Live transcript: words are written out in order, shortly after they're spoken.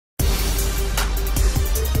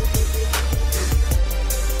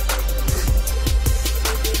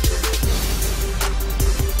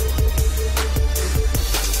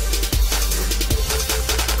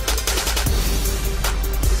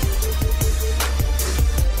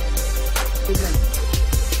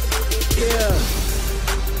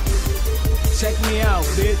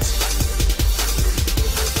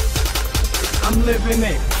I'm living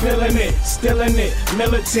it, feeling it, still in it,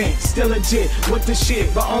 militant, still legit with the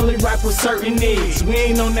shit, but only rap with certain needs. We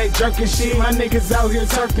ain't on that jerking shit, my niggas out here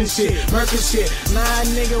turfing shit, murking shit. Nah,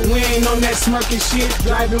 nigga, we ain't on that smirking shit,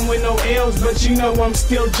 driving with no L's, but you know I'm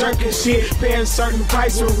still jerking shit. Pay a certain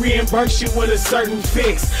price or reimburse you with a certain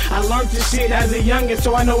fix. I learned this shit as a youngin',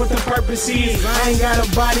 so I know what the purpose is. I ain't got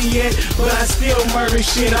a body yet, but I still murder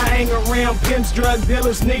shit. I hang around pimps, drug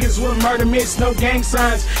dealers, niggas with murder myths, no gang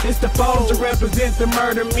signs. It's the foes to represent the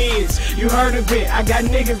murder myths. You heard of it, I got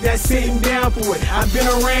niggas that's sitting down for it. I've been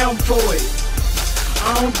around for it.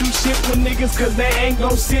 I don't do shit with niggas cause they ain't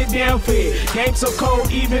gon' sit down for it. Game so cold,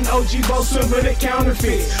 even OG both swim with a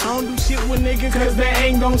counterfeit. I don't do shit with niggas cause they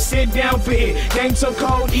ain't gon' sit down for it. Game so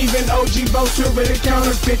cold, even OG both swim with a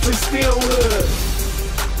counterfeit to still wood.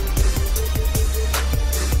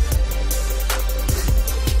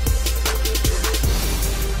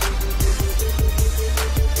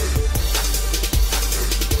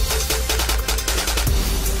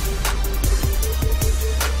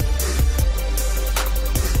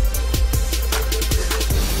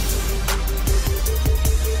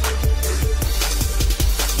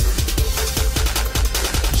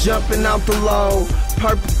 Jumping out the low,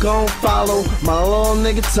 purple gon' follow. My little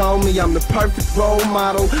nigga told me I'm the perfect role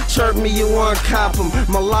model. Chirp me, you want cop 'em.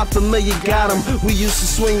 My lot familiar got 'em. We used to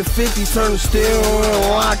swing the 50, turn the steering and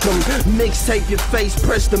lock 'em. Mixtape your face,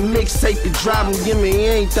 press the mixtape and drop 'em. Give me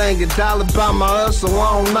anything, $1 by my hustle,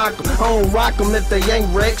 I don't knock 'em. I don't rock 'em if they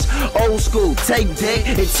ain't Rex. Old school, tape deck,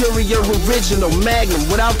 interior original, Magnum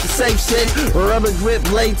without the safe set. Rubber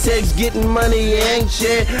grip, latex, getting money, ain't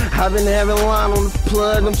shit. I've been having line on the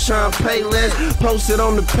plug, I'm trying to pay less. Posted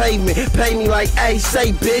on the pavement, pay me like, hey,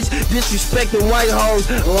 say bitch. Disrespecting white hoes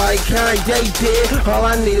like Kanye did. All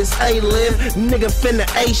I need is A-live, nigga finna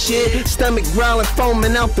A shit. Stomach growling,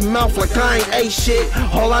 foaming out the mouth like I ain't A shit.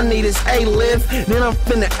 All I need is A-live, then I'm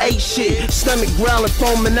finna A shit. Stomach growling,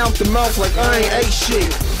 foaming out the mouth like I ain't A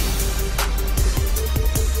shit.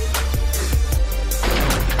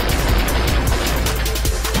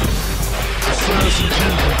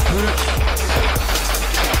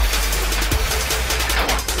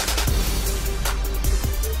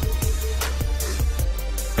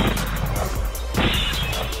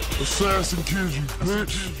 Assassin kills you,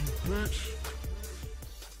 bitch.